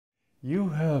You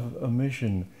have a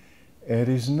mission. It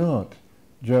is not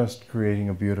just creating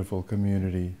a beautiful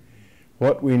community.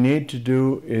 What we need to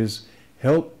do is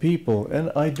help people,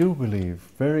 and I do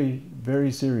believe very,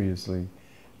 very seriously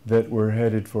that we're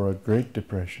headed for a Great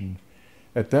Depression.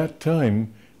 At that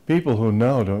time, people who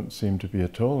now don't seem to be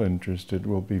at all interested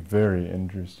will be very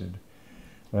interested.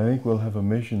 I think we'll have a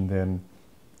mission then,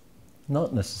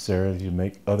 not necessarily to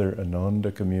make other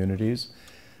Ananda communities.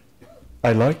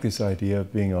 I like this idea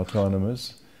of being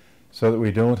autonomous so that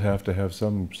we don't have to have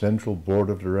some central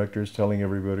board of directors telling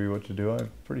everybody what to do.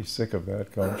 I'm pretty sick of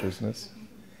that consciousness.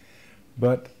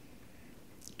 But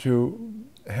to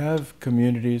have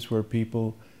communities where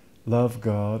people love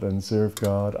God and serve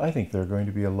God, I think there are going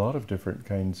to be a lot of different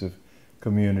kinds of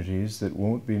communities that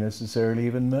won't be necessarily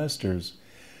even masters.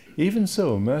 Even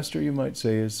so, master, you might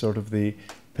say, is sort of the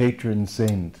patron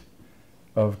saint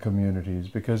of communities,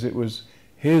 because it was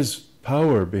his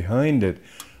power behind it.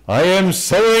 I am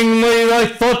sowing thy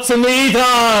thoughts in the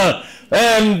ether,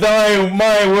 and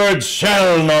my words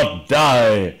shall not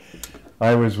die.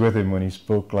 I was with him when he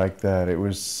spoke like that. It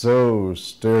was so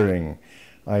stirring.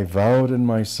 I vowed in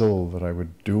my soul that I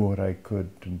would do what I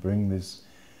could to bring this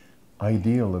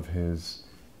ideal of his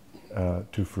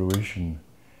to fruition.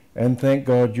 And thank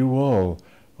God you all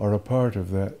are a part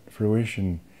of that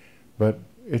fruition. But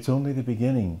it's only the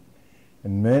beginning.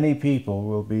 And many people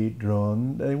will be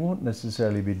drawn, they won't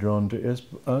necessarily be drawn to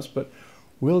us, but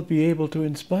we'll be able to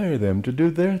inspire them to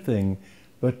do their thing,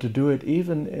 but to do it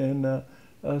even in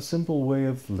a simple way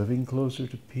of living closer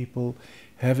to people,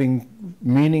 having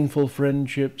meaningful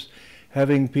friendships,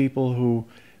 having people who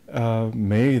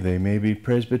they may be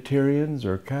Presbyterians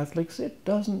or Catholics. It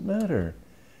doesn't matter.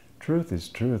 Truth is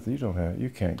truth.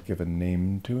 You can't give a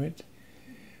name to it.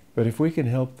 But if we can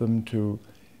help them to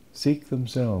seek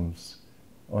themselves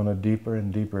on a deeper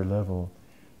and deeper level,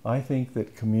 I think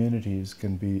that communities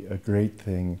can be a great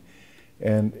thing.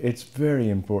 And it's very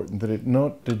important that it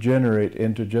not degenerate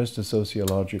into just a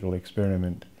sociological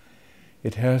experiment.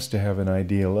 It has to have an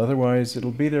ideal, otherwise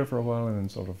it'll be there for a while and then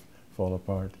sort of fall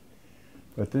apart.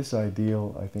 But this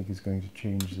ideal, I think, is going to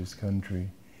change this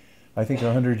country. I think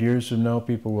 100 years from now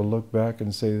people will look back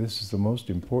and say this is the most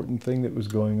important thing that was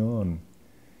going on.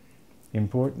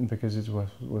 Important because it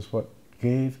was what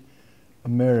gave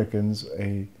Americans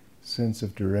a sense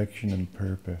of direction and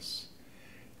purpose.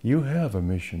 You have a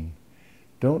mission.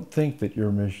 Don't think that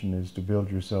your mission is to build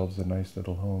yourselves a nice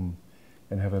little home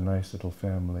and have a nice little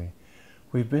family.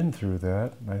 We've been through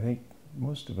that, and I think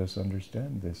most of us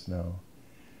understand this now.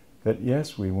 That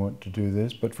yes, we want to do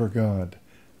this, but for God,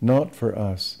 not for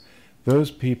us.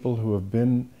 Those people who have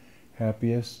been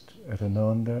happiest at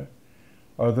Ananda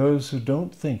are those who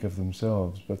don't think of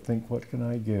themselves, but think, what can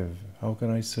I give? How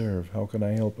can I serve? How can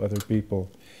I help other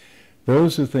people?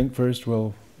 Those who think first,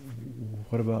 well,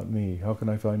 what about me? How can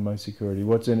I find my security?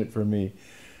 What's in it for me?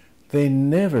 They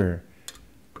never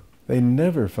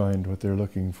find what they're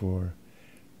looking for.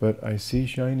 But I see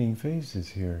shining faces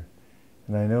here,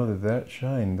 and I know that that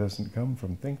shine doesn't come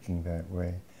from thinking that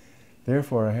way.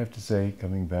 Therefore, I have to say,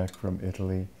 coming back from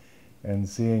Italy and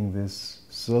seeing this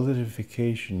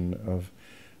solidification of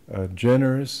a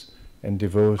generous and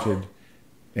devoted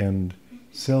and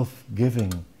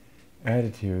self-giving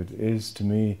attitude is, to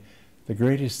me, the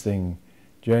greatest thing.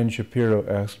 Jan Shapiro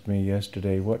asked me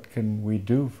yesterday, what can we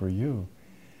do for you?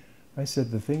 I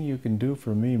said, the thing you can do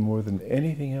for me more than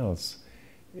anything else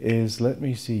is let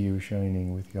me see you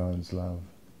shining with God's love.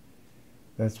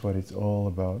 That's what it's all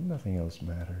about. Nothing else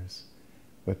matters.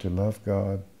 But to love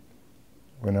God,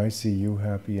 when I see you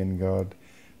happy in God,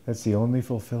 that's the only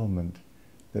fulfillment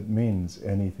that means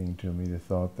anything to me, the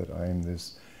thought that I'm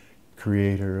this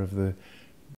creator of the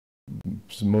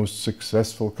most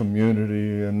successful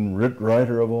community and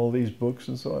writer of all these books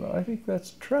and so on. I think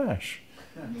that's trash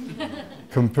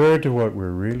compared to what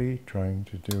we're really trying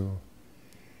to do.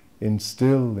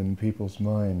 Instill in people's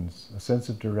minds a sense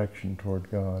of direction toward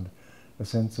God, a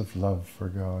sense of love for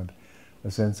God,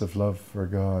 a sense of love for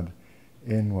God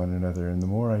in one another. And the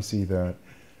more I see that,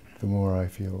 the more I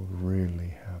feel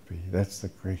really happy. That's the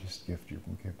greatest gift you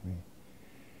can give me.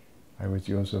 I would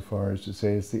go so far as to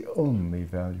say it's the only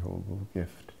valuable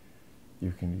gift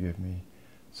you can give me.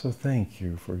 So thank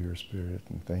you for your spirit,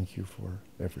 and thank you for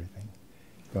everything.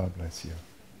 God bless you.